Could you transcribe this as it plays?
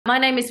My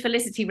name is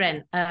Felicity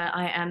Wren.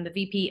 I am the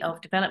VP of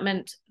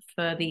Development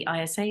for the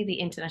ISA, the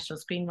International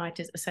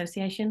Screenwriters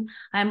Association.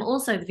 I am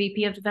also the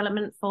VP of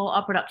Development for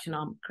our production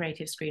arm,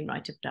 Creative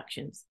Screenwriter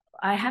Productions.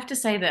 I have to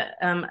say that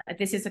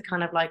this is a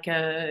kind of like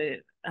a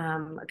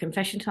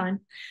confession time,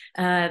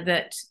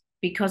 that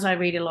because I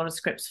read a lot of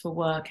scripts for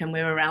work and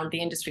we're around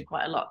the industry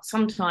quite a lot,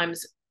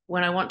 sometimes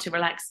when I want to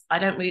relax, I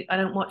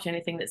don't watch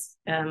anything that's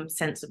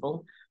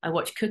sensible. I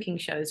watch cooking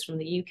shows from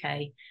the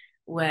UK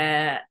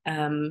where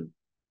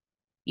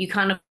you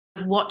kind of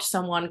watch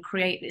someone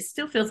create. It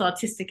still feels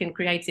artistic and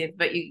creative,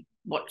 but you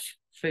watch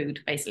food,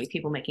 basically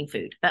people making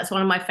food. That's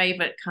one of my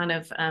favorite kind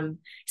of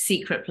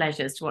secret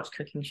pleasures, to watch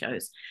cooking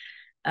shows.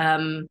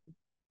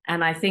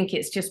 And I think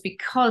it's just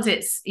because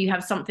you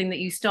have something that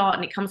you start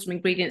and it comes from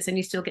ingredients, and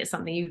you still get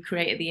something you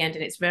create at the end,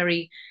 and it's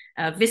very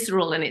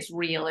visceral and it's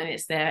real and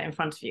it's there in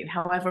front of you.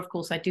 However, of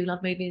course, I do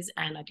love movies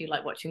and I do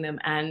like watching them,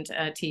 and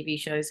TV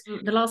shows.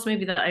 The last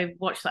movie that I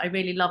watched that I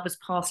really loved was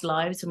Past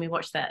Lives, and we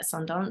watched that at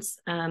Sundance.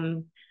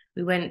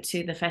 We went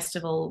to the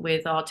festival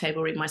with our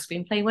Table Read My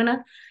Screenplay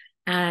winner,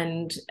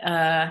 and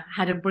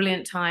had a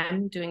brilliant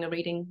time doing a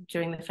reading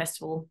during the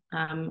festival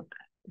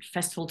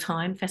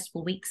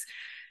weeks.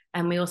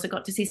 And we also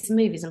got to see some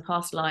movies, and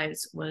Past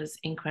Lives was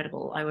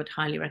incredible. I would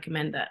highly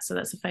recommend that. So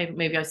that's a favorite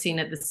movie I've seen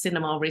at the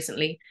cinema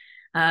recently.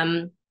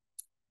 And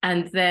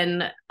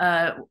then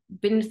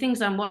been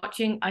things I'm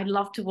watching. I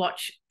love to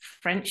watch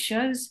French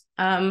shows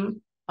on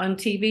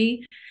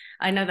TV.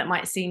 I know that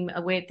might seem a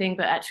weird thing,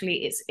 but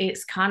actually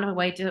it's kind of a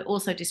way to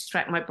also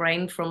distract my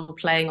brain from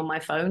playing on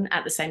my phone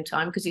at the same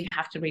time, because you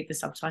have to read the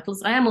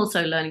subtitles. I am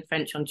also learning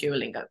French on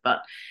Duolingo,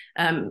 but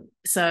and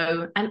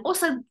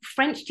also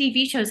French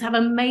TV shows have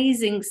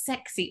amazing,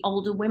 sexy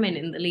older women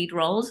in the lead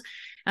roles.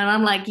 And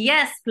I'm like,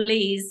 yes,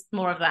 please,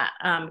 more of that,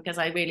 because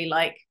I really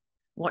like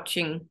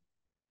watching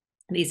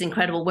these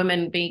incredible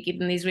women being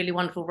given these really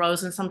wonderful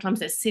roles. And sometimes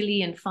they're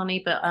silly and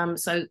funny, but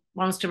so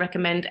wants to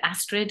recommend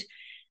Astrid,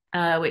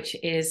 which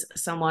is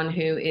someone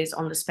who is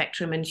on the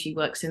spectrum, and she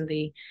works in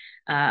the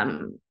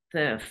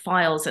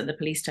files at the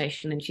police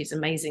station, and she's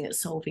amazing at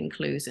solving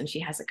clues. And she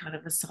has a kind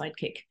of a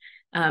sidekick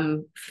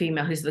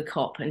female who's the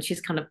cop, and she's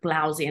kind of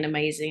blousy and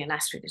amazing, and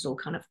Astrid is all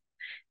kind of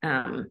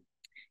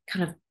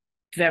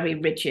very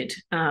rigid,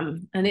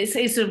 and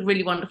it's a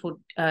really wonderful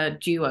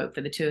duo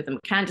for the two of them.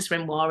 Candice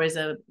Renoir is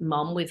a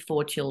mum with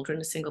 4 children,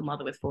 a single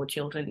mother with 4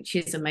 children.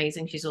 She's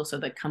amazing. She's also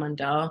the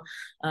commander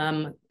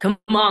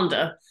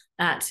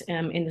at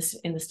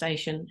in the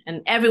station,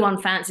 and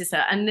everyone fancies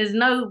her. And there's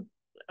no,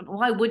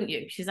 why wouldn't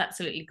you? She's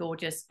absolutely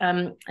gorgeous.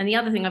 And the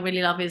other thing I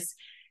really love is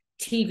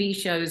TV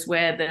shows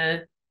where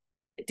the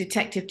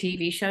detective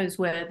TV shows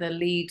where the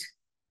lead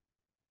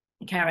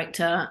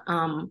character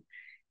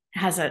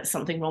has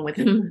something wrong with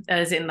them,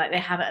 as in like they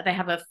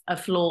have a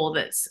flaw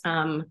that's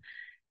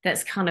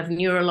kind of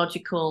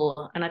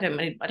neurological. And I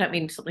don't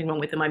mean something wrong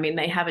with them. I mean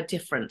they have a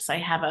difference. They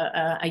have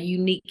a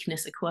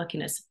uniqueness, a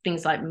quirkiness.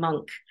 Things like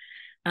Monk.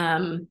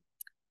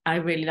 I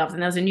really love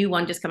them. There's a new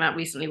one just come out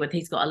recently where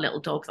he's got a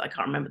little dog that I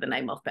can't remember the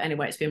name of, but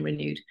anyway, it's been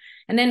renewed.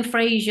 And then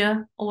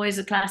Frasier, always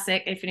a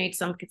classic if you need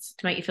something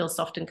to make you feel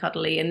soft and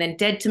cuddly. And then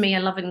Dead to Me.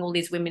 I'm loving all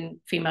these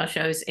female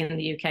shows in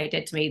the UK.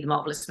 Dead to Me, The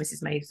Marvelous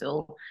Mrs.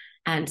 Maisel,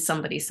 and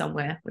Somebody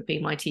Somewhere would be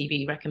my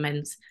TV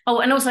recommends. Oh,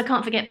 and also I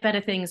can't forget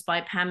Better Things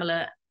by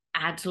Pamela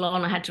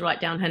Adlon. I had to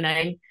write down her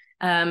name.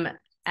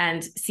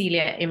 And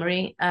Celia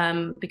Imrie,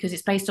 because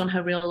it's based on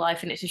her real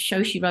life, and it's a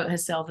show she wrote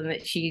herself and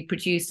that she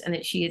produced and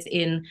that she is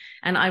in.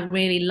 And I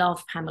really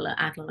love Pamela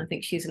Adlon. I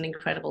think she's an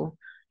incredible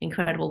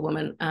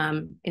woman,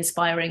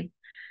 inspiring.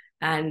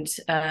 And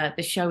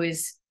the show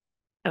is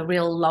a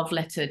real love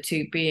letter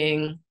to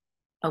being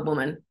a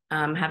woman,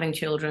 having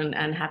children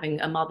and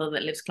having a mother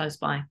that lives close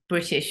by.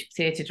 British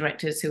theatre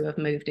directors who have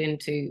moved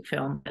into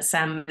film.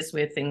 Sam is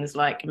with things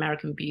like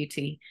American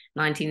Beauty,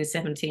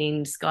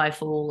 1917,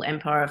 Skyfall,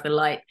 Empire of the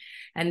Light.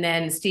 And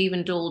then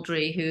Stephen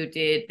Daldry, who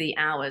did The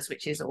Hours,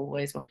 which is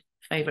always one of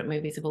my favourite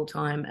movies of all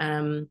time.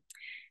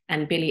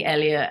 And Billy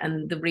Elliot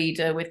and The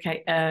Reader with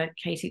Kate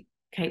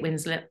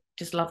Winslet.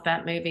 Just love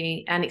that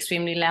movie. And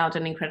Extremely Loud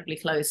and Incredibly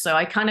Close. So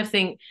I kind of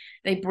think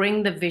they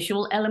bring the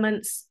visual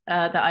elements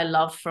that I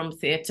love from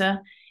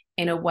theatre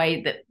in a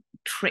way that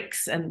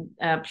tricks and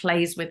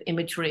plays with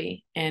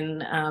imagery in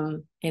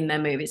their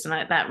movies. And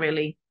I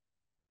really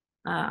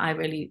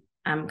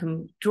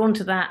am drawn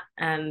to that,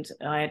 and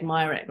I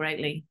admire it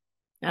greatly.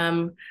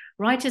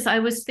 Writers, I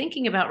was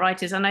thinking about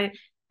writers, and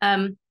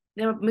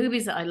there are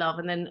movies that I love,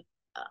 and then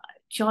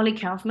Charlie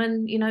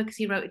Kaufman, because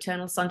he wrote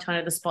Eternal Sunshine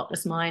of the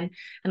Spotless Mind.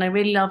 And I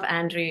really love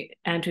Andrew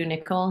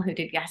Niccol, who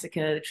did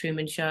Gattaca, The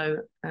Truman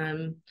Show,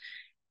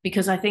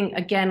 because I think,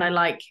 again, I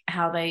like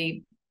how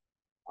they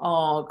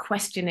are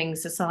questioning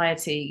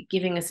society,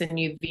 giving us a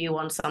new view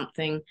on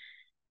something,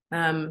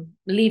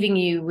 leaving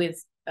you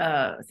with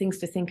things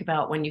to think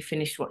about when you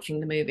finish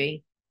watching the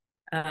movie,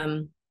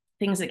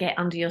 things that get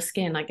under your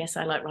skin. I guess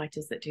I like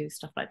writers that do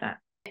stuff like that.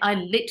 I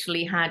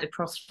literally had a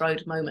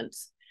crossroad moment,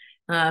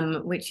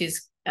 which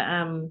is,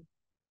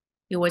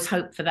 you always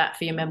hope for that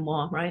for your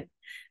memoir, right?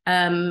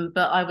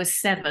 But I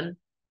was 7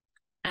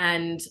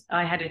 and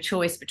I had a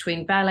choice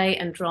between ballet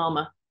and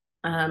drama.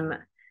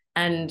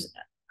 And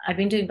I'd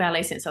been doing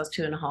ballet since I was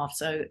 2.5,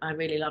 so I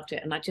really loved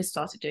it. And I just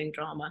started doing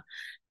drama.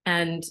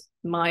 And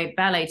my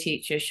ballet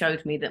teacher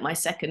showed me that my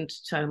second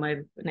toe,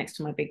 next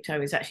to my big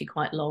toe, is actually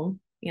quite long.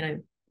 You know,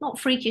 not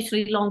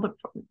freakishly long, but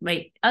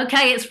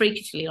okay, it's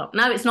freakishly long.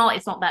 No, it's not.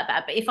 It's not that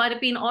bad. But if I'd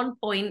have been on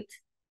point,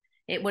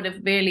 it would have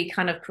really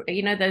kind of,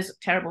 you know, those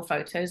terrible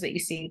photos that you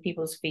see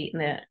people's feet in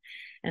there.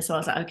 And so I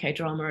was like, okay,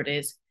 drama it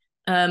is.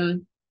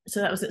 So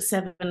that was at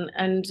 7.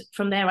 And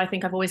from there, I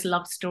think I've always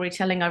loved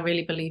storytelling. I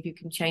really believe you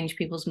can change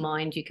people's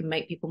mind. You can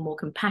make people more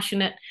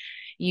compassionate.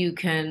 You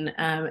can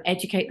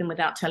educate them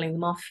without telling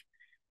them off.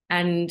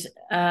 And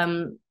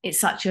it's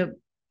such a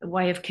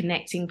way of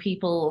connecting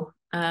people.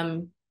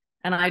 And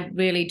I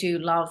really do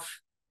love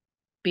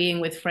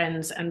being with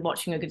friends and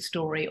watching a good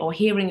story or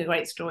hearing a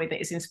great story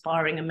that is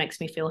inspiring and makes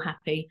me feel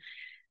happy.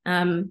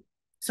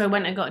 So I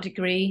went and got a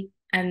degree,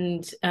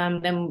 and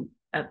then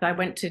I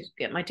went to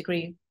get my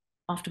degree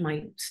after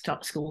my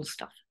school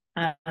stuff.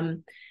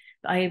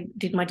 I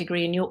did my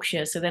degree in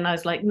Yorkshire. So then I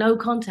was like, no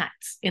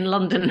contacts in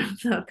London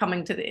for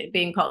coming to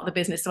being part of the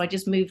business. So I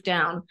just moved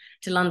down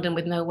to London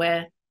with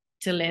nowhere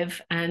to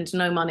live and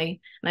no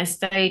money. And I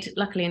stayed,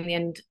 luckily in the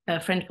end, a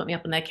friend put me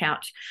up on their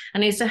couch,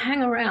 and I used to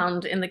hang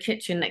around in the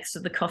kitchen next to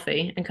the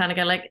coffee and kind of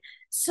go like,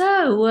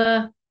 so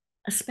a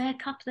spare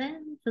cup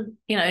then?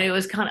 You know, it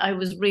was I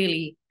was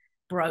really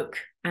broke,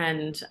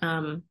 and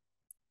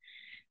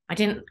I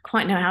didn't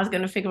quite know how I was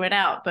going to figure it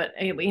out. But,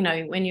 you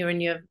know, when you're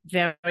in your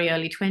very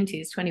early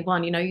 20s,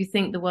 21, you know, you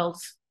think the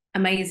world's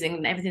amazing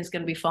and everything's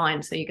going to be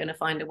fine. So you're going to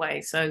find a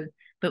way. So,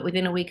 but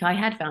within a week, I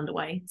had found a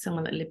way.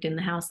 Someone that lived in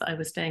the house that I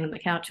was staying on the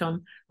couch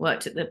on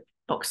worked at the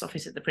box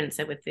office at the Prince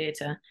Edward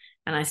Theatre.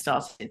 And I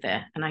started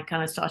there. And I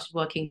kind of started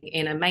working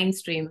in a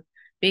mainstream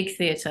big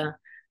theatre,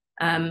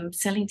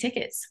 selling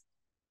tickets.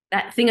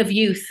 That thing of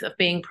youth, of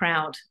being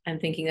proud and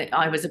thinking that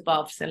I was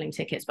above selling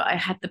tickets, but I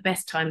had the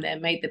best time there,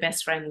 made the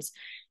best friends.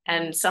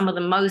 And some of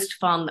the most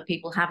fun that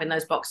people have in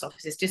those box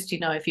offices, just, you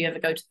know, if you ever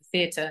go to the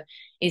theatre,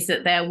 is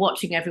that they're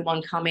watching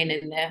everyone come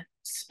in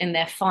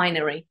their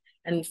finery.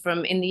 And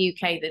in the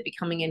UK, they'd be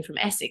coming in from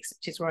Essex,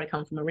 which is where I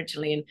come from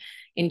originally,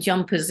 in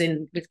jumpers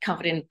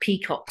covered in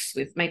peacocks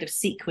made of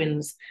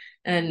sequins.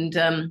 And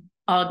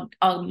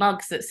our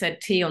mugs that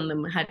said tea on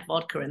them had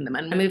vodka in them.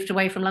 And I moved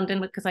away from London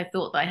because I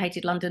thought that I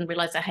hated London,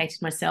 realized I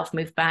hated myself,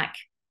 moved back,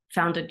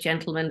 found a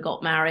gentleman,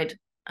 got married.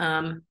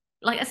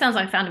 Like, it sounds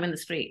like I found him in the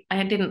street.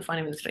 I didn't find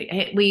him in the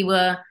street. We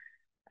were,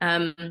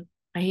 I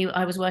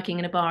was working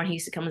in a bar, and he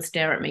used to come and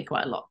stare at me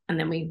quite a lot. And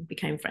then we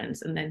became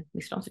friends, and then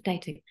we started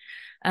dating.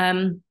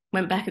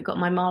 Went back and got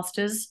my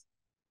master's.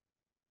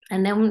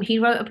 And then he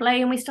wrote a play,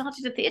 and we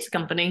started a theatre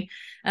company.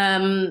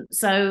 And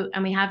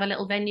we have a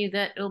little venue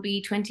that will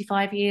be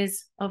 25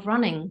 years of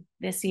running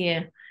next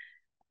year,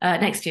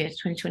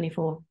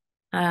 2024,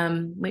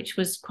 which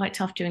was quite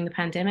tough during the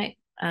pandemic.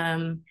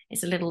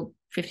 It's a little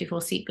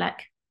 54-seat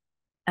black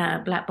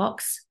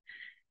box,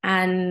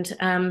 and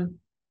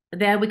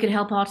there we could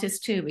help artists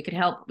too. We could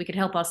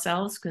help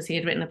ourselves, because he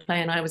had written a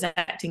play and I was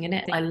acting in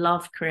it. I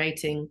love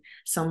creating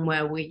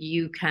somewhere where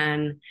you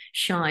can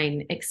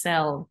shine,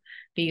 excel,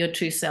 be your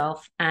true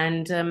self,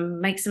 and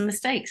make some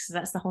mistakes.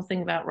 That's the whole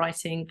thing about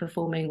writing,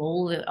 performing,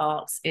 all the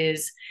arts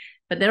is,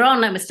 but there are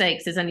no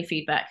mistakes. There's only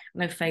feedback,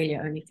 no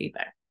failure, only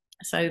feedback.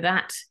 So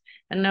that,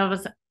 and I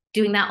was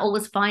doing that all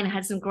was fine. I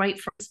had some great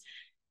friends.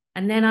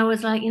 And then I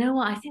was like, you know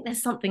what? I think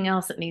there's something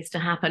else that needs to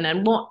happen.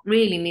 And what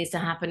really needs to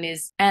happen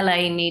is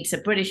LA needs a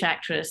British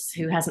actress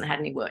who hasn't had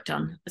any work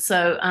done.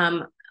 So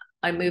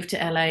I moved to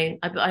LA.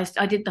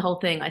 I did the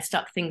whole thing. I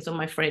stuck things on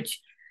my fridge.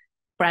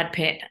 Brad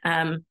Pitt,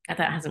 that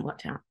hasn't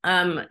worked out.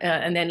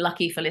 And then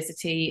Lucky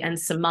Felicity and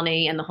some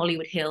money and the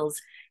Hollywood Hills.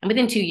 And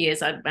within 2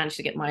 years, I managed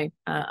to get my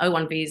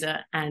O1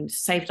 visa and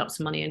saved up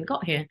some money and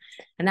got here.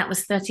 And that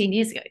was 13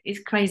 years ago. It's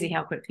crazy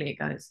how quickly it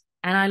goes.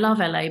 And I love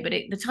LA, but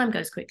the time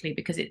goes quickly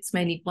because it's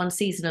mainly one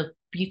season of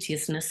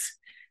beauteousness.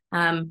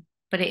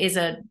 But it is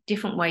a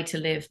different way to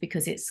live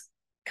because it's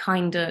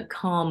kinder,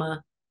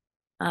 calmer.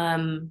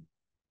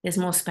 There's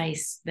more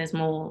space. There's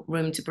more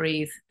room to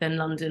breathe than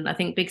London. I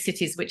think big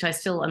cities, which I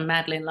still am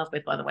madly in love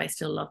with, by the way,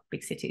 still love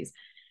big cities.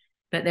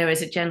 But there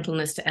is a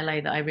gentleness to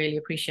LA that I really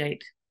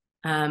appreciate.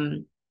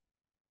 And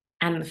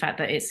the fact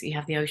that you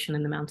have the ocean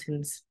and the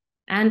mountains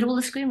and all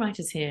the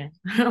screenwriters here,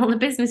 all the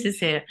businesses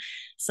here.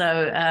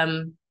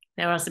 So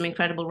there are some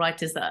incredible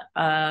writers that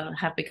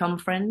have become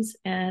friends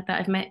that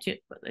I've met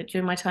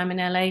during my time in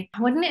LA.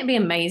 Wouldn't it be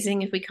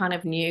amazing if we kind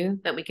of knew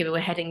that we were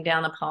heading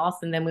down a path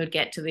and then we would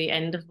get to the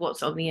end of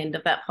what's on the end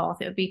of that path?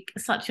 It would be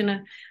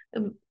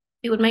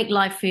it would make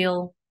life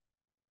feel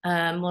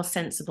more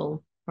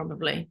sensible,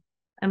 probably.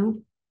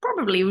 And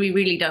probably we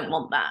really don't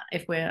want that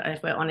if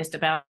we're honest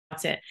about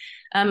it.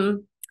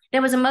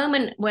 There was a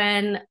moment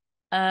when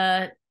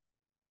a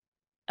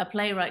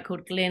playwright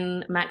called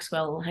Glyn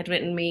Maxwell had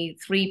written me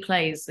 3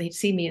 plays. He'd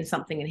seen me in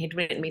something and he'd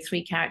written me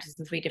 3 characters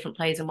in 3 different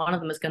plays, and one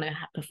of them was going to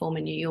perform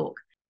in New York.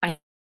 I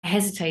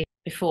hesitated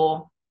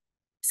before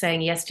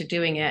saying yes to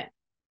doing it,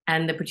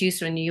 and the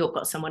producer in New York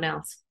got someone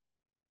else.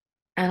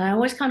 And I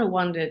always kind of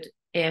wondered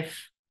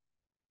if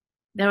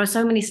there are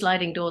so many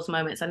sliding doors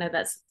moments. I know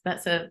that's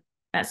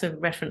a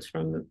reference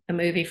from a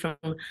movie from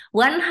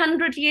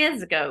 100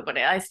 years ago, but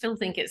I still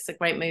think it's a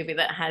great movie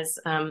that has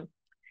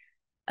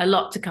a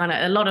lot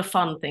of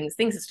fun things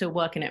that still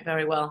work in it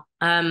very well.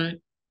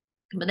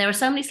 But there are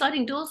so many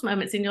sliding doors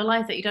moments in your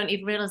life that you don't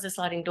even realize the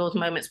sliding doors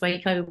moments where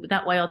you go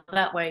that way or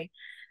that way.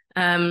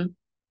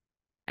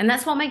 And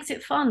that's what makes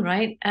it fun,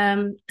 right?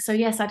 So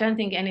yes, I don't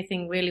think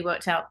anything really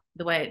worked out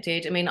the way it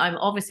did. I mean, I'm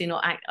obviously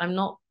I'm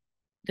not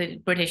the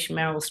British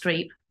Meryl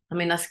Streep. I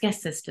mean, I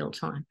guess there's still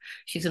time.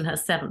 She's in her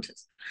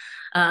 70s.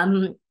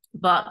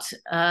 But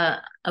I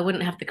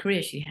wouldn't have the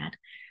career she had.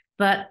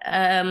 But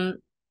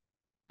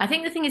I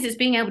think the thing is, it's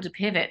being able to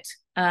pivot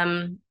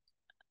and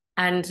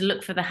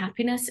look for the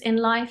happiness in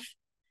life.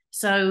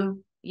 So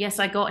yes,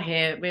 I got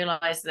here,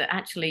 realized that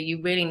actually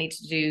you really need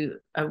to do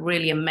a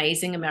really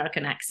amazing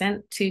American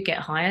accent to get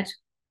hired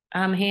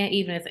here,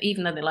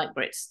 even though they're like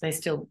Brits, they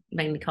still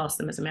mainly cast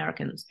them as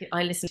Americans.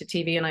 I listen to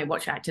TV and I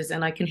watch actors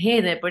and I can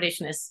hear their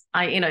Britishness.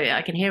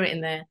 I can hear it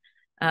in their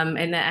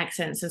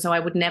accents. And so I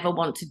would never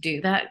want to do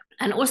that.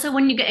 And also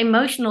when you get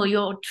emotional,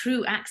 your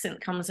true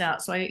accent comes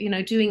out. So,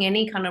 doing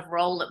any kind of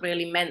role that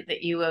really meant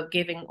that you were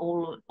giving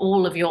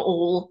all of your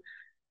all,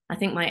 I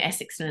think my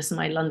Essexness and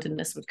my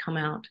Londonness would come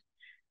out.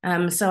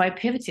 So I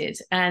pivoted.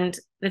 And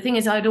the thing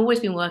is, I'd always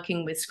been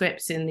working with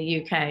scripts in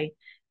the UK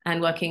and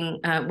working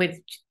with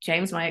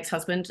James, my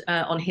ex-husband,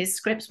 on his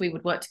scripts. We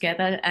would work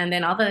together. And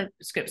then other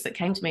scripts that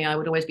came to me, I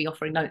would always be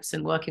offering notes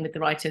and working with the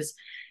writers.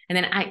 And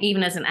then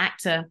even as an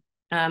actor,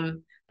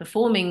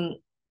 performing,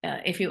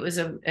 if it was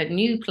a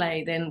new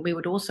play, then we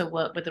would also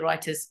work with the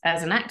writers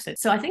as an actor.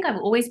 So I think I've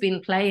always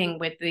been playing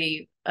with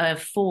the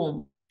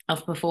form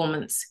of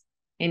performance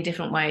in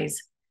different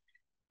ways.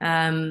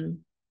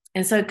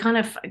 And so kind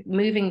of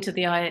moving to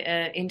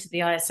into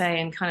the ISA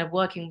and kind of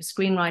working with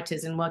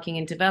screenwriters and working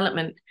in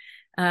development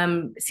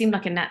seemed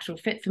like a natural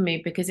fit for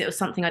me because it was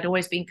something I'd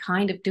always been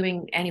kind of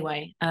doing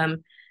anyway.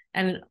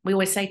 And we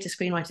always say to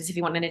screenwriters, if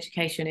you want an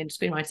education in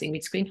screenwriting,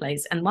 read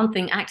screenplays. And one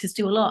thing actors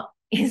do a lot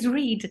is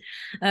read.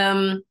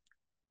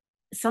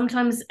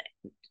 Sometimes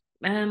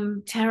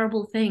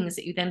terrible things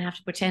that you then have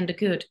to pretend are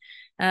good,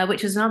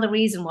 which was another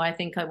reason why I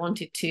think I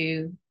wanted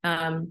to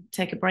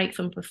take a break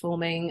from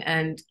performing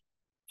and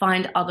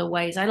find other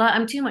ways.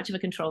 I'm too much of a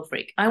control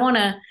freak. I want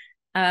to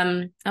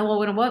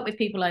work with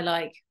people I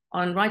like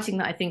on writing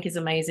that I think is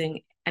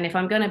amazing. And if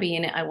I'm going to be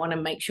in it, I want to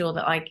make sure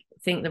that I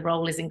think the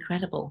role is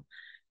incredible.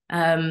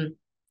 And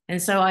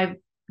so I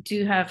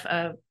do have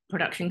a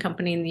production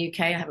company in the UK.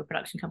 I have a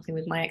production company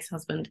with my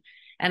ex-husband,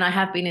 and I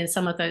have been in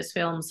some of those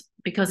films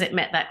because it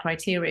met that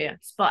criteria.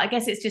 But I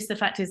guess it's just the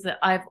fact is that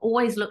I've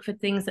always looked for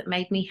things that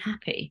made me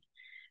happy.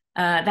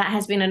 That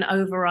has been an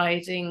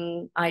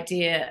overriding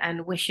idea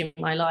and wish in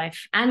my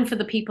life, and for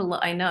the people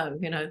that I know,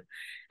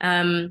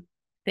 that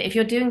if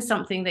you're doing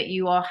something that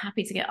you are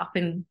happy to get up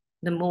in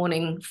the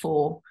morning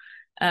for,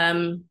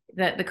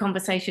 that the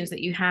conversations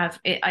that you have,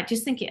 I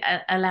just think it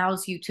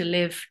allows you to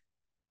live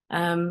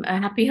a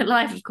happier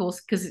life, of course,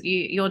 because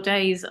your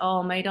days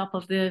are made up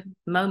of the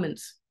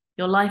moments.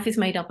 Your life is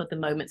made up of the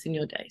moments in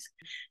your days.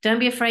 Don't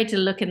be afraid to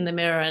look in the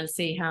mirror and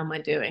see, how am I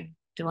doing?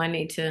 Do I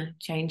need to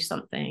change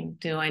something?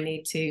 Do I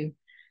need to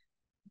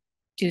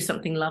do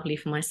something lovely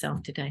for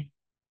myself today?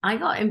 I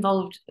got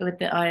involved with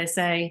the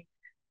ISA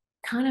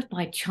kind of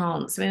by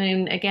chance. I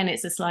mean, again,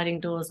 it's a sliding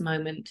doors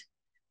moment.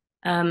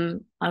 I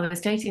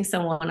was dating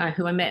someone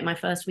who I met in my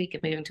first week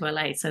of moving to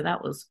LA, so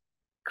that was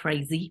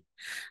crazy.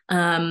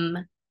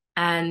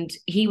 And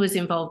he was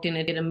involved in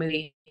a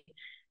movie.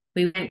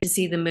 We went to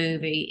see the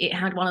movie. It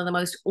had one of the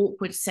most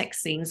awkward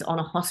sex scenes on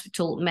a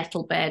hospital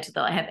metal bed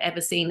that I have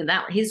ever seen. And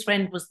that his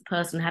friend was the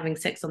person having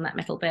sex on that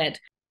metal bed.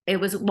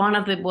 It was one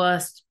of the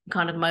worst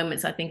kind of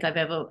moments I think I've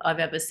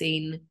ever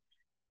seen.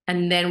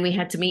 And then we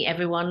had to meet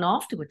everyone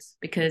afterwards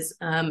because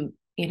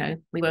we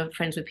were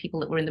friends with people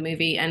that were in the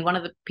movie. And one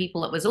of the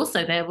people that was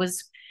also there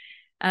was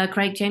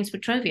Craig James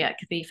Petroviak,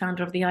 the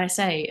founder of the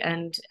ISA.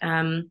 And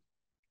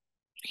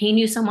he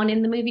knew someone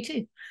in the movie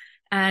too.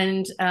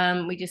 And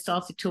we just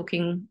started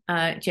talking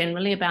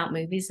generally about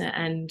movies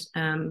and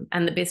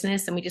the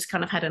business, and we just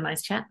kind of had a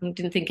nice chat and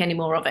didn't think any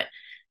more of it.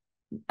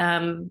 I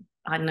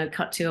don't know,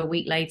 cut to a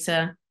week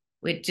later,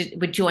 we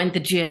joined the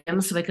gym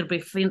so we could be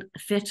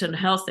fit and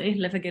healthy,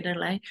 living in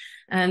LA.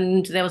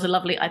 And there was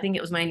I think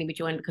it was mainly we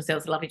joined because there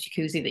was a lovely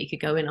jacuzzi that you could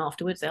go in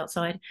afterwards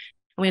outside. And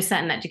we were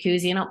sat in that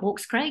jacuzzi and up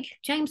walks Craig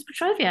James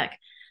Petroviak.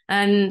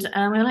 And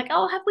we were like,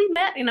 oh, have we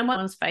met?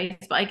 One's face.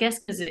 But I guess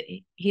because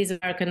he's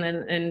American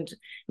and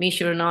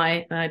Misha and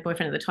I, my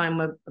boyfriend at the time,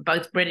 were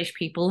both British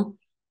people.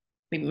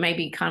 We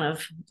maybe kind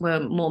of were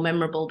more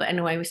memorable. But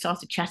anyway, we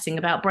started chatting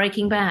about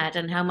Breaking Bad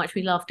and how much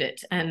we loved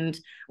it and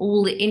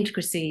all the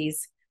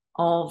intricacies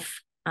of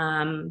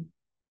the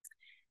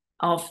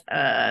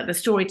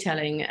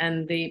storytelling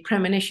and the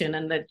premonition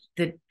and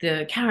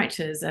the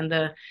characters and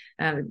the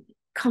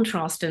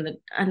contrast and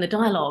the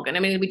dialogue. And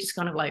I mean, we just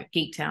kind of like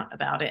geeked out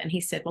about it. And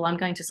he said, well, I'm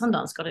going to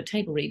Sundance, got a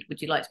table read.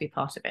 Would you like to be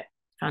part of it?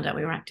 Found out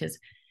we were actors.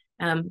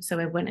 So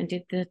I went and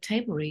did the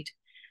table read.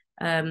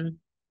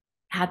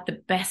 Had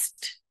the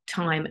best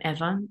time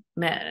ever.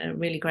 Met a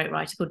really great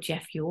writer called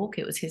Jeff York.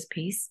 It was his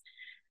piece.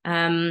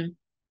 And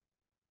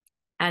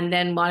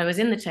then while I was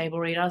in the table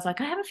read, I was like,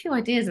 I have a few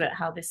ideas about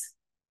how this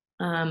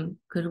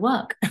could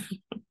work.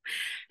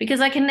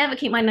 Because I can never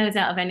keep my nose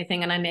out of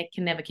anything, and I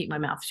can never keep my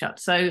mouth shut.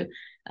 So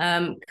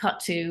cut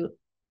to,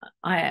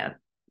 I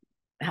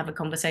have a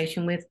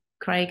conversation with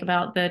Craig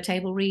about the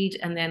table read,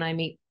 and then I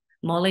meet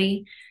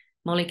Molly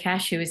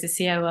Cash, who is the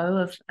COO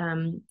of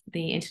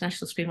the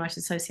International Screenwriters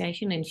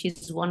Association, and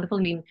she's wonderful.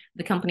 I mean,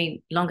 the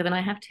company longer than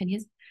I have, 10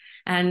 years.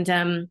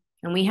 And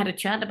we had a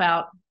chat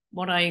about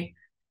what I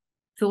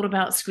thought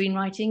about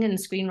screenwriting and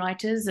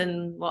screenwriters,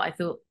 and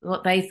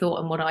what they thought,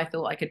 and what I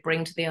thought I could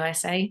bring to the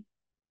ISA.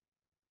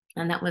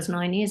 And that was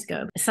 9 years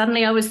ago.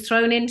 Suddenly I was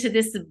thrown into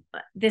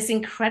this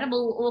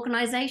incredible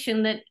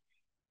organization that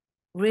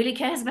really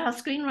cares about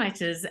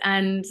screenwriters.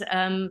 And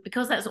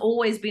because that's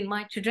always been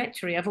my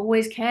trajectory, I've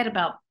always cared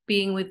about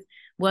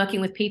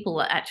working with people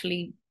that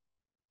actually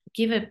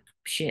give a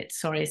shit.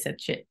 Sorry, I said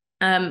shit.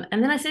 And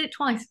then I said it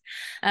twice.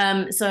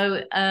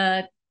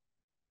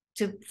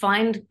 To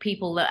find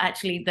people that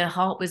actually their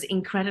heart was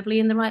incredibly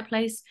in the right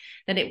place,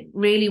 that it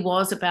really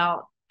was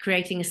about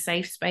creating a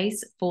safe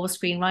space for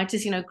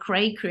screenwriters. You know,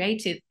 Craig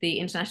created the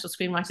International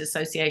Screenwriters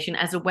Association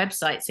as a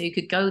website so you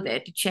could go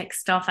there to check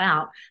stuff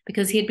out,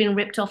 because he had been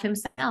ripped off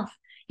himself.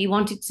 He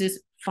wanted to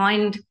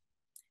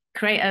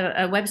create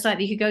a website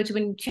that you could go to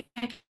and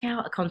check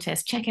out a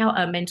contest, check out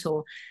a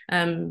mentor,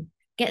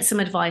 get some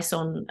advice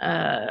on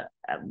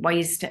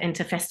ways to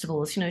enter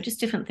festivals, you know, just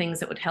different things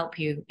that would help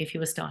you if you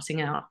were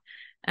starting out.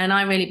 And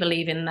I really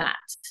believe in that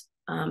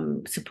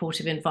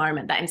supportive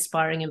environment, that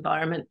inspiring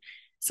environment.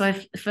 So I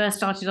first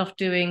started off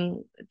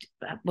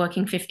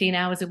working 15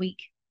 hours a week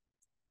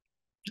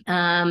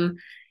and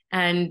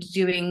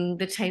doing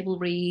the table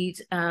read.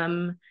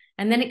 And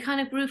then it kind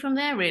of grew from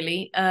there,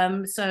 really.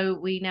 So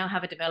we now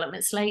have a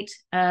development slate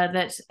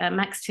that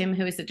Max Tim,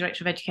 who is the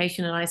Director of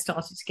Education, and I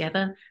started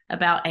together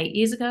about 8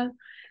 years ago,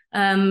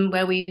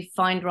 where we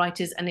find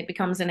writers, and it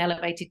becomes an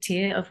elevated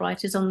tier of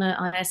writers on the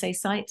ISA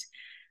site.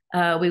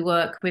 We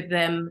work with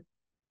them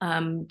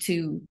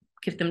to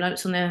give them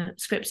notes on their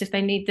scripts if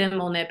they need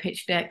them, on their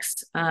pitch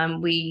decks.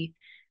 We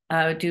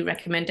do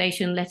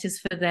recommendation letters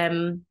for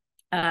them.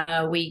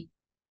 We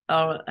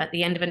are at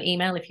the end of an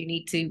email if you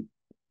need to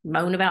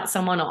moan about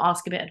someone or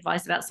ask a bit of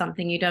advice about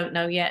something you don't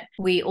know yet.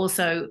 We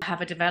also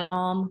have a development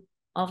arm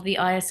of the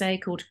ISA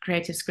called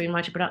Creative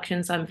Screenwriter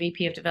Productions. I'm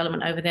VP of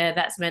development over there.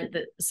 That's meant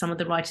that some of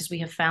the writers we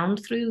have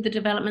found through the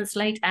development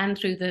slate and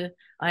through the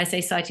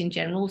ISA site in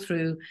general,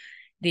 through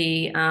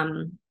the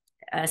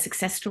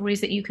success stories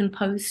that you can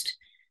post.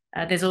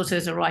 There's also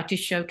as a writer's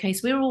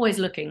showcase. We're always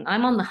looking.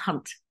 I'm on the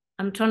hunt.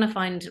 I'm trying to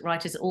find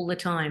writers all the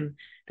time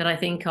that I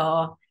think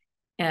are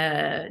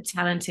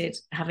talented,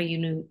 have a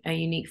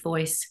unique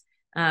voice,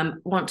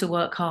 want to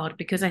work hard,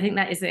 because I think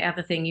that is the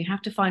other thing. You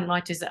have to find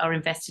writers that are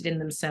invested in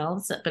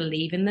themselves, that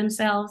believe in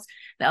themselves,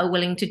 that are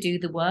willing to do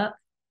the work.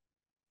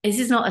 This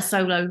is not a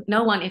solo.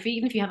 No one,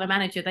 even if you have a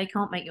manager, they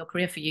can't make your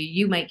career for you.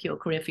 You make your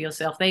career for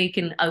yourself. They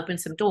can open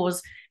some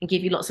doors and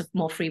give you lots of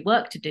more free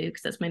work to do,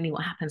 because that's mainly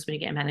what happens when you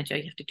get a manager.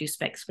 You have to do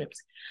spec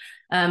scripts,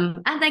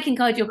 and they can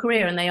guide your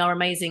career, and they are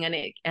amazing. And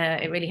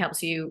it really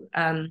helps you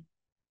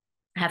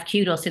have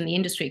kudos in the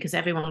industry, because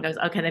everyone goes,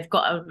 okay, they've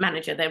got a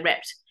manager, they're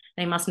repped,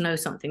 they must know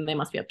something, they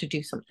must be able to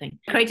do something.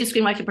 Creative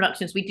Screenwriter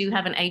Productions, we do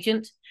have an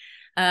agent.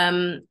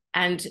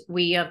 And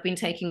we have been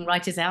taking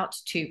writers out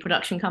to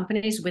production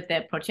companies with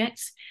their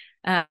projects.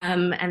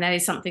 And that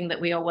is something that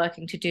we are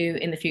working to do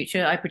in the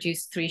future. I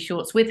produced 3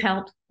 shorts with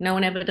help. No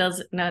one ever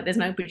does. No, there's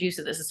no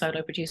producer that's a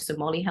solo producer.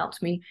 Molly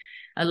helped me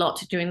a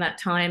lot during that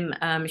time.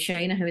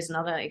 Shayna, who is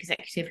another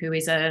executive, who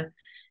is a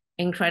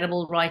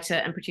incredible writer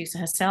and producer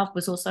herself,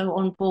 was also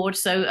on board.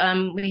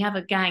 So we have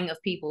a gang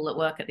of people that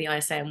work at the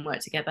ISA and work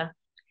together.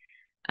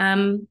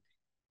 And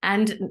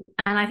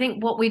I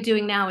think what we're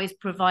doing now is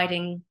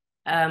providing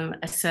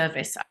a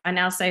service. I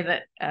now say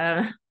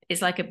that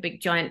it's like a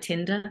big giant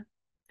Tinder,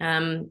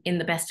 in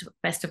the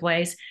best of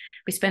ways.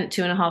 We spent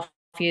 2.5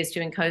 years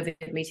during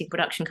COVID meeting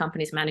production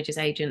companies, managers,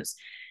 agents,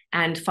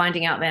 and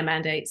finding out their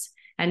mandates.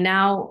 And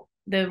now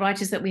the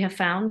writers that we have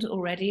found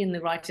already, and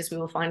the writers we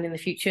will find in the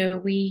future,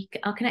 we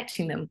are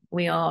connecting them.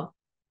 We are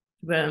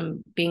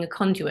being a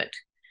conduit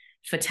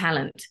for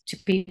talent, to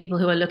people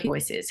who are looking for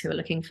voices, who are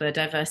looking for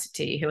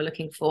diversity, who are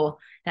looking for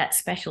that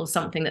special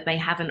something that they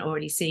haven't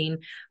already seen,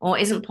 or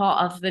isn't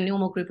part of the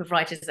normal group of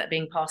writers that are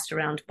being passed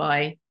around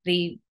by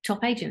the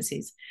top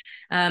agencies.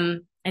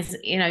 As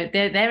you know,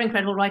 they're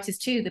incredible writers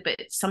too, but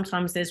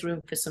sometimes there's room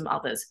for some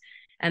others.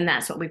 And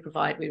that's what we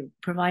provide. We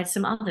provide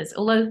some others.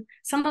 Although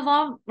some of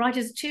our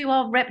writers too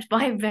are repped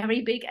by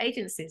very big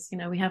agencies. You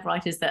know, we have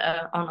writers that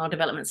are on our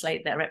development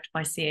slate that are repped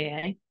by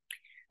CAA.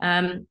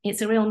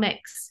 It's a real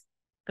mix.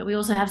 But we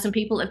also have some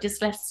people that have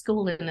just left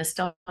school and are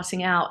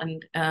starting out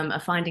and are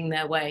finding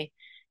their way.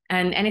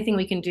 And anything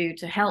we can do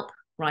to help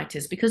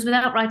writers, because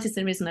without writers,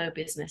 there is no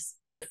business.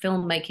 The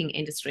filmmaking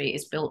industry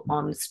is built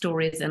on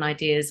stories and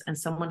ideas, and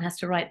someone has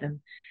to write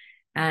them.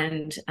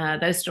 And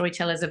those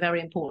storytellers are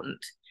very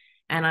important.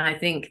 And I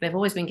think they've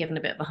always been given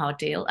a bit of a hard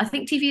deal. I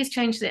think TV has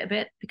changed it a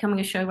bit. Becoming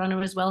a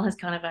showrunner as well has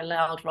kind of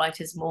allowed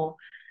writers more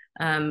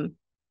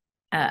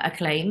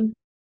acclaim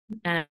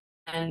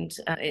and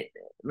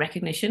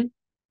recognition.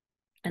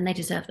 And they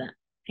deserve that.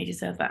 They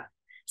deserve that.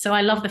 So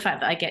I love the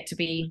fact that I get to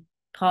be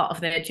part of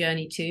their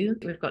journey too.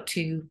 We've got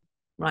 2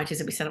 writers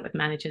that we set up with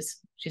managers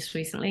just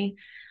recently.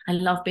 I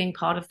love being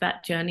part of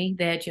that journey,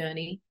 their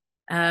journey.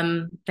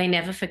 They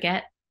never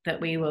forget that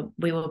we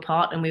were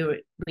part, and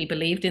we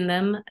believed in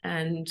them.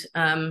 And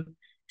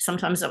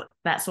sometimes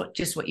that's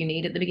just what you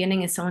need at the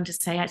beginning, is someone to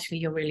say, actually,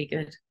 you're really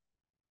good.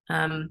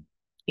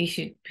 You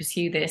should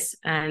pursue this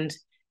and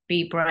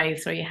be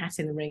brave, throw your hat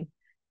in the ring.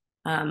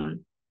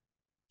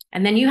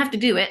 And then you have to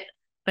do it,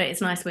 but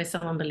it's nice when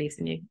someone believes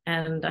in you.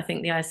 And I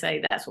think the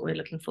ISA, that's what we're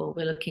looking for.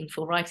 We're looking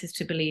for writers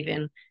to believe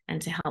in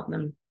and to help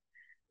them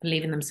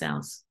believe in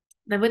themselves.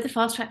 They're with the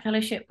Fast Track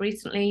Fellowship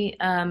recently.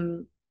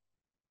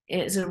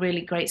 It's a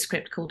really great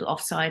script called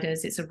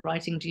Offsiders. It's a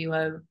writing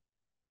duo.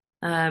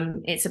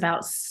 It's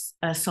about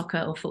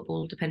soccer or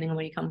football, depending on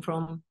where you come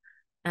from,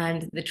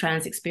 and the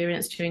trans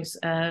experience during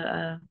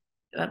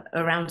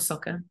around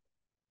soccer.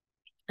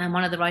 And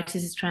one of the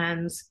writers is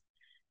trans,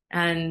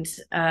 and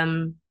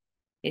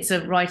it's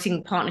a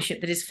writing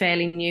partnership that is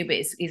fairly new, but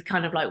it's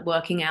kind of like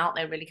working out.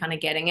 They're really kind of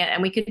getting it,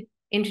 and we could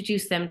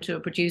introduce them to a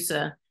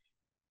producer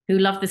who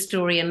loved the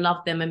story and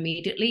loved them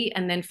immediately,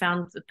 and then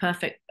found the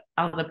perfect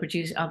other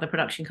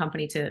production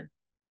company to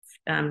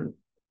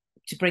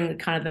bring the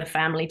kind of the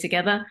family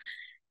together.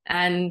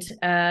 And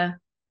that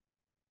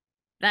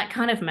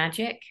kind of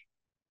magic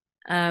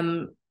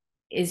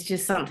is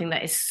just something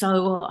that is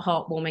so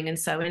heartwarming and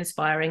so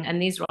inspiring. And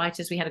these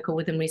writers, we had a call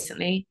with them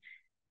recently,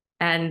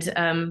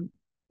 and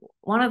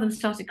one of them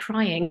started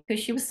crying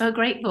because she was so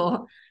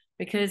grateful,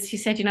 because she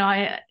said,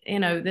 that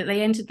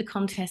they entered the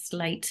contest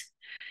late,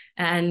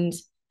 and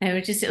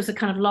it was a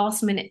kind of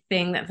last minute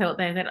thing that felt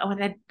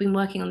they'd been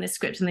working on this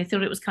script and they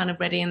thought it was kind of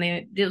ready, and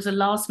it was a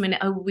last minute,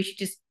 we should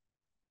just,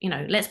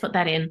 let's put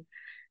that in.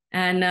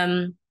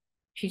 And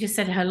she just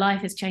said her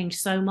life has changed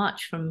so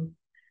much from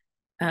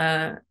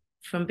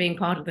being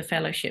part of the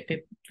fellowship,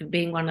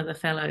 being one of the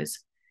fellows.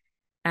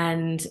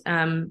 And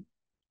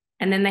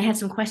then they had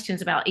some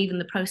questions about even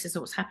the process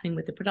of what's happening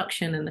with the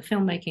production and the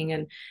filmmaking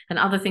and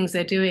other things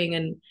they're doing.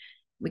 And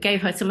we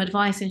gave her some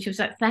advice, and she was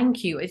like,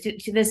 thank you. I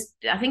think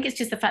it's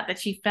just the fact that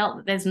she felt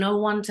that there's no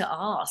one to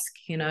ask,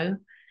 and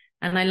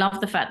I love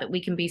the fact that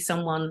we can be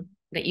someone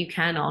that you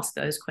can ask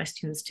those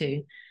questions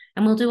to,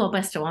 and we'll do our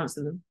best to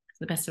answer them to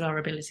the best of our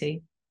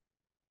ability.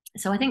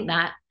 So I think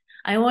that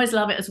I always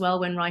love it as well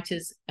when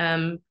writers,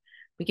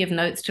 we give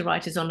notes to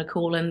writers on the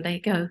call and they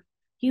go,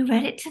 you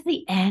read it to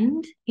the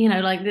end?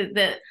 Like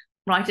the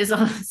writers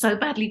are so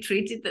badly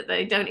treated that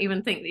they don't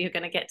even think that you're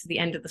going to get to the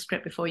end of the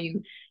script before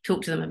you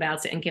talk to them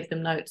about it and give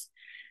them notes.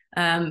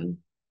 And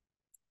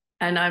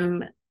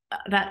I'm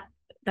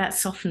that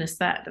softness,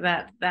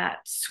 that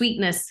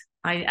sweetness,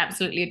 I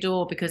absolutely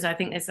adore, because I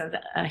think there's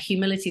a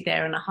humility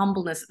there and a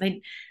humbleness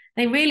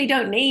they really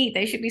don't need.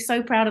 They should be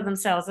so proud of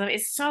themselves.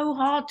 It's so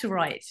hard to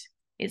write.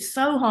 It's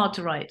so hard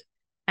to write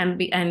and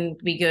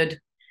be good.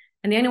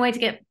 And the only way to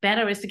get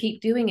better is to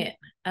keep doing it.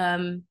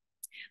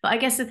 But I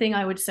guess the thing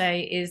I would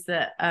say is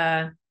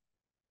that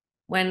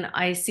when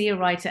I see a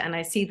writer and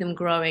I see them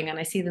growing and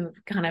I see them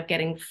kind of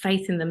getting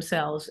faith in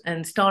themselves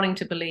and starting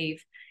to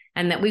believe,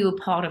 and that we were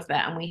part of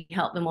that and we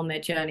helped them on their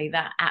journey,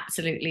 that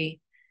absolutely,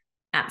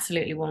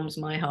 absolutely warms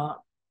my heart.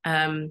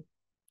 And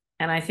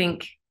I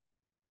think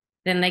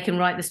then they can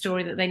write the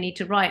story that they need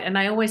to write. And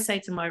I always say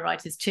to my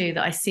writers too,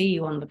 that I see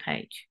you on the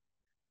page.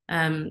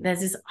 There's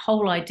this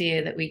whole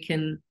idea that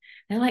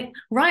they're like,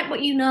 write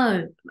what you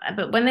know.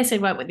 But when they say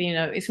write what you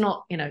know, it's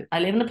not, I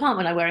live in an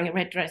apartment, I'm wearing a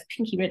red dress,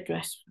 pinky red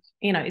dress.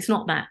 It's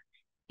not that.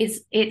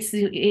 It's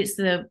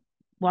the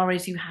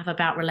worries you have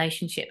about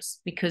relationships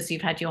because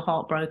you've had your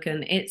heart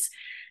broken. It's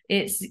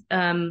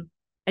a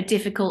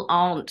difficult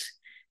aunt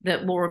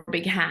that wore a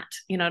big hat,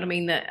 you know what I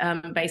mean?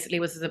 That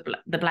basically was the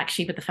black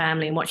sheep of the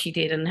family and what she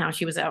did and how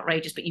she was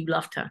outrageous, but you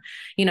loved her.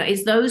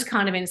 It's those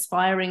kind of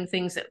inspiring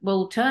things that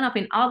will turn up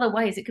in other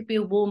ways. It could be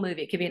a war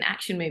movie, it could be an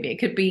action movie, it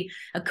could be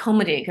a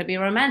comedy, it could be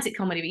a romantic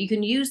comedy, but you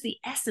can use the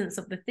essence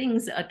of the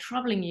things that are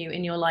troubling you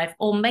in your life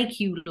or make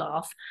you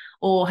laugh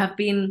or have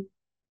been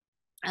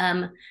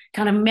kind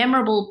of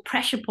memorable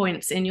pressure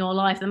points in your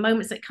life, the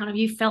moments that kind of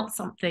you felt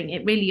something,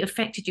 it really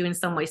affected you in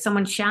some way.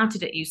 Someone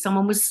shouted at you,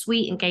 someone was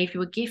sweet and gave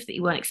you a gift that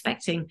you weren't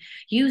expecting.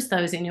 Use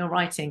those in your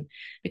writing,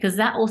 because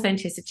that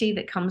authenticity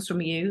that comes from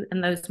you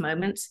and those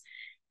moments,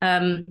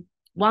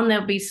 one,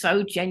 they'll be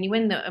so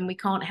genuine and we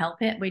can't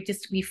help it.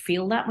 We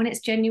feel that when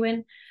it's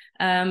genuine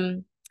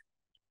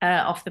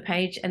off the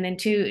page. And then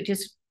two,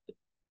 just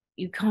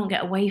you can't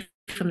get away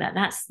from that.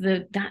 That's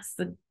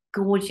the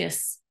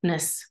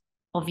gorgeousness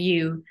of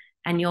you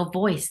and your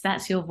voice.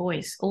 That's your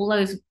voice. All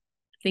those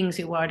things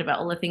you're worried about,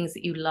 all the things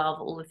that you love,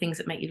 all the things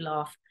that make you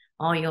laugh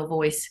are your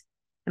voice,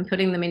 and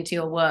putting them into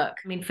your work.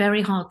 I mean,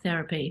 very hard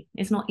therapy.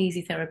 It's not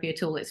easy therapy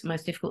at all. It's the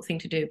most difficult thing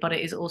to do, but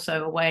it is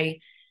also a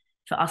way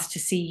for us to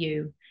see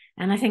you.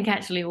 And I think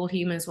actually all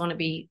humans want to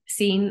be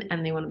seen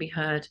and they want to be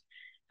heard,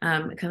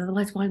 because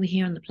otherwise why are we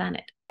here on the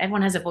planet?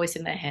 Everyone has a voice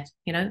in their head,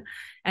 you know,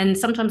 and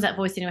sometimes that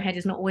voice in your head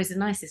is not always the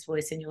nicest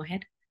voice in your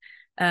head.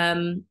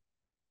 And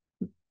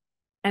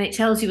it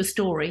tells you a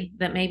story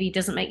that maybe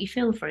doesn't make you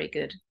feel very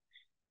good.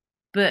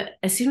 But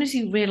as soon as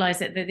you realize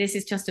that this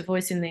is just a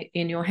voice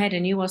in your head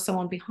and you are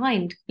someone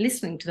behind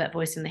listening to that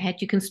voice in the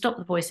head, you can stop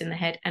the voice in the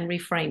head and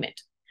reframe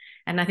it.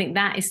 And I think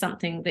that is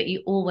something that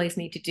you always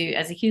need to do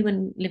as a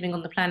human living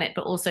on the planet,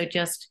 but also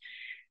just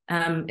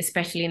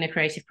especially in a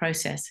creative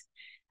process,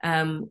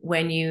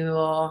 when you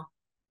are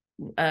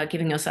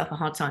giving yourself a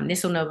hard time.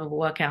 This will never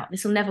work out.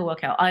 This will never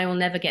work out. I will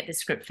never get this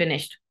script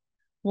finished.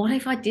 What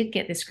if I did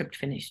get this script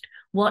finished?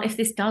 What if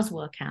this does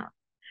work out?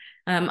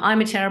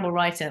 I'm a terrible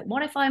writer.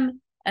 What if I'm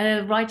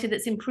a writer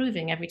that's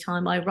improving every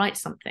time I write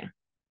something?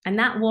 And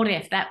that what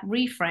if, that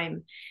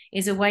reframe,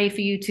 is a way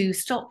for you to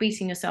stop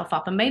beating yourself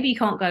up. And maybe you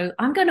can't go,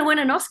 I'm going to win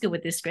an Oscar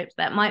with this script.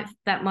 That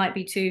might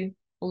be too,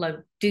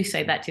 although do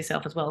say that to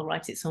yourself as well,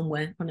 write it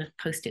somewhere on a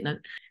post-it note.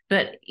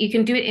 But you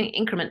can do it in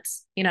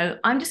increments. You know,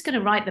 I'm just going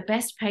to write the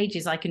best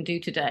pages I can do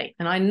today.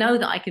 And I know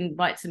that I can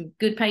write some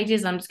good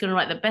pages. I'm just going to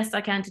write the best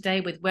I can today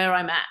with where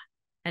I'm at.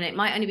 And it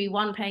might only be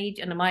one page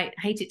and I might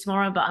hate it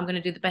tomorrow, but I'm going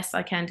to do the best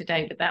I can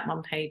today with that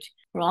one page,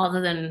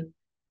 rather than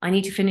I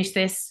need to finish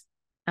this,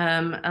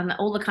 and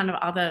all the kind of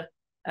other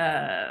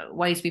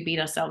ways we beat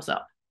ourselves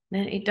up.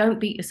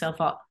 Don't beat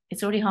yourself up.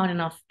 It's already hard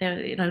enough.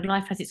 You know,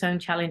 life has its own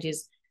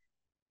challenges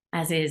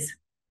as is.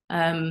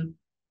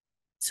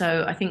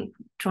 So I think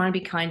try and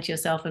be kind to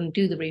yourself and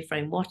do the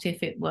reframe. What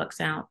if it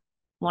works out?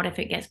 What if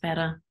it gets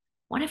better?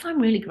 What if I'm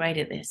really great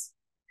at this?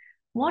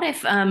 What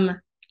if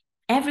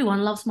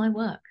everyone loves my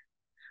work?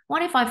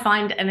 What if I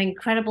find an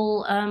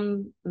incredible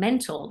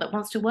mentor that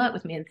wants to work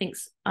with me and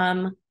thinks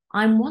I'm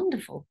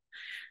wonderful?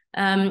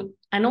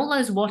 And all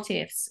those what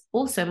ifs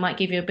also might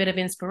give you a bit of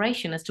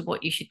inspiration as to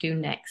what you should do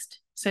next.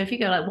 So if you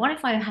go like, what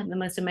if I had the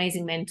most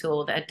amazing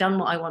mentor that had done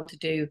what I want to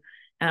do,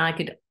 and I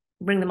could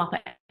bring them up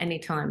at any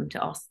time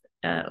to ask,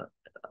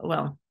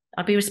 well,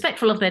 I'd be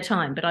respectful of their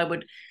time, but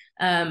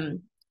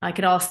I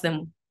could ask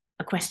them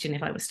a question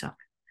if I was stuck.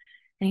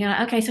 And you're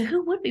like, okay, so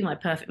who would be my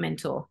perfect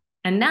mentor?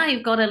 And now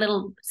you've got a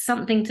little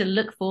something to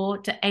look for,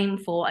 to aim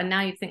for. And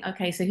now you think,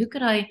 okay, so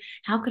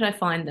how could I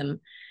find them?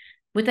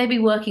 Would they be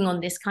working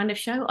on this kind of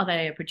show? Are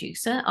they a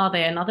producer? Are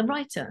they another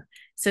writer?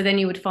 So then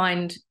you would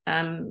find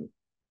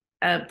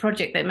a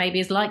project that maybe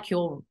is like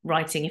your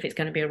writing, if it's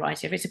going to be a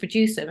writer. If it's a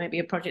producer, maybe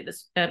a project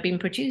that's been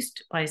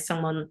produced by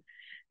someone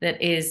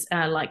that is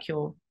like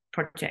your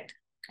project.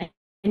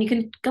 And you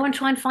can go and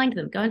try and find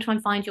them. Go and try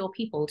and find your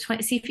people.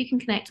 See if you can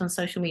connect on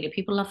social media.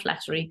 People love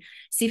flattery.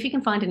 See if you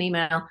can find an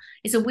email.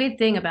 It's a weird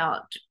thing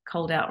about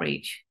cold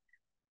outreach.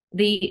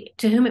 The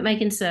to whom it may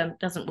concern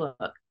doesn't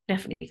work.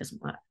 Definitely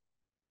doesn't work.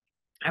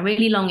 A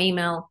really long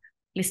email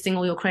listing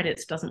all your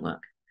credits doesn't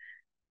work.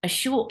 A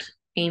short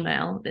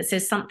email that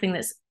says something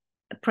that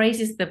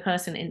praises the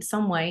person in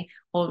some way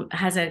or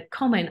has a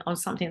comment on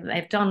something that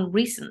they've done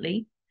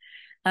recently,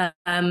 that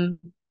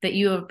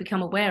you have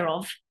become aware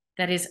of,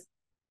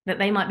 that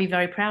they might be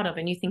very proud of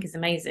and you think is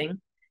amazing,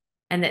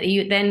 and that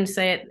you then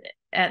say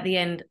at the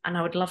end, and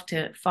I would love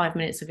to 5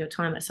 minutes of your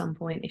time at some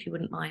point, if you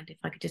wouldn't mind, if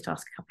I could just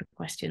ask a couple of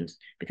questions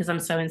because I'm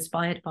so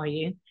inspired by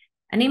you.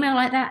 An email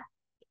like that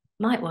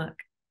might work.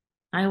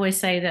 I always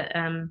say that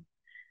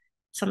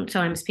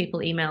sometimes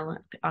people email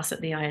us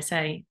at the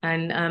ISA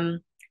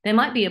and there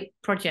might be a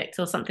project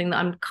or something that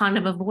I'm kind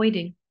of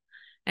avoiding.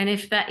 And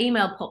if that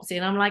email pops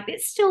in, I'm like,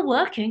 it's still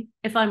working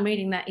if I'm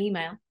reading that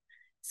email.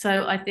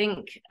 So I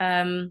think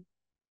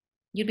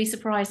you'd be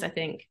surprised, I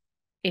think,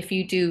 if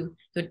you do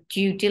your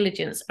due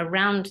diligence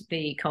around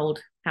the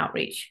cold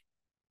outreach,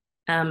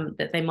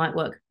 that they might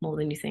work more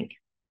than you think.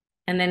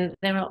 And then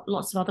there are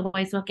lots of other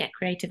ways. Well, get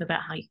creative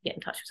about how you can get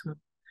in touch with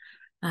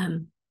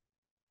someone.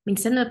 I mean,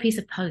 send them a piece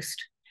of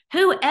post.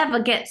 Whoever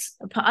gets,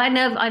 I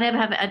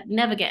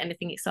never get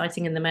anything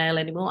exciting in the mail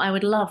anymore. I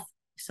would love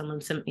if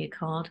someone sent me a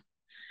card.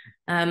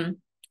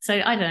 So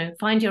I don't know,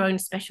 find your own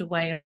special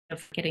way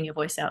of getting your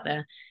voice out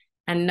there,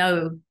 and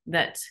know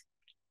that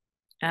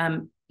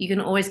you can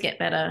always get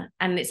better,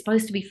 and it's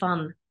supposed to be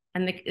fun,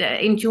 and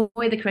enjoy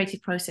the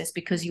creative process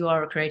because you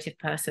are a creative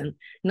person,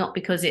 not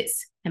because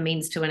it's a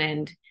means to an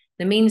end.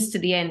 The means to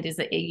the end is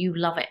that you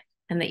love it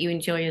and that you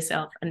enjoy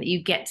yourself and that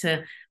you get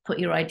to put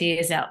your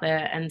ideas out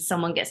there and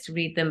someone gets to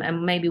read them,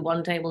 and maybe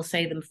one day we'll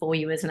say them for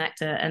you as an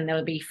actor and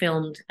they'll be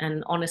filmed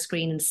and on a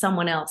screen and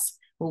someone else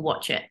will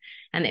watch it,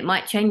 and it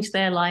might change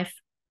their life.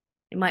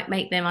 It might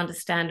make them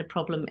understand a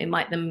problem. It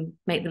might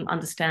make them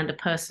understand a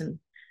person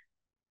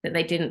that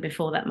they didn't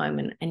before that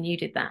moment, and you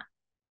did that.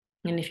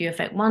 And if you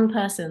affect one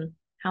person,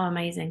 how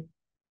amazing,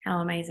 how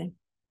amazing.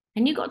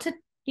 And you got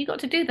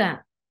to do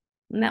that,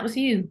 and that was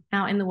you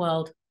out in the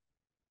world.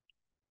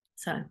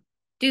 So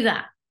do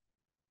that.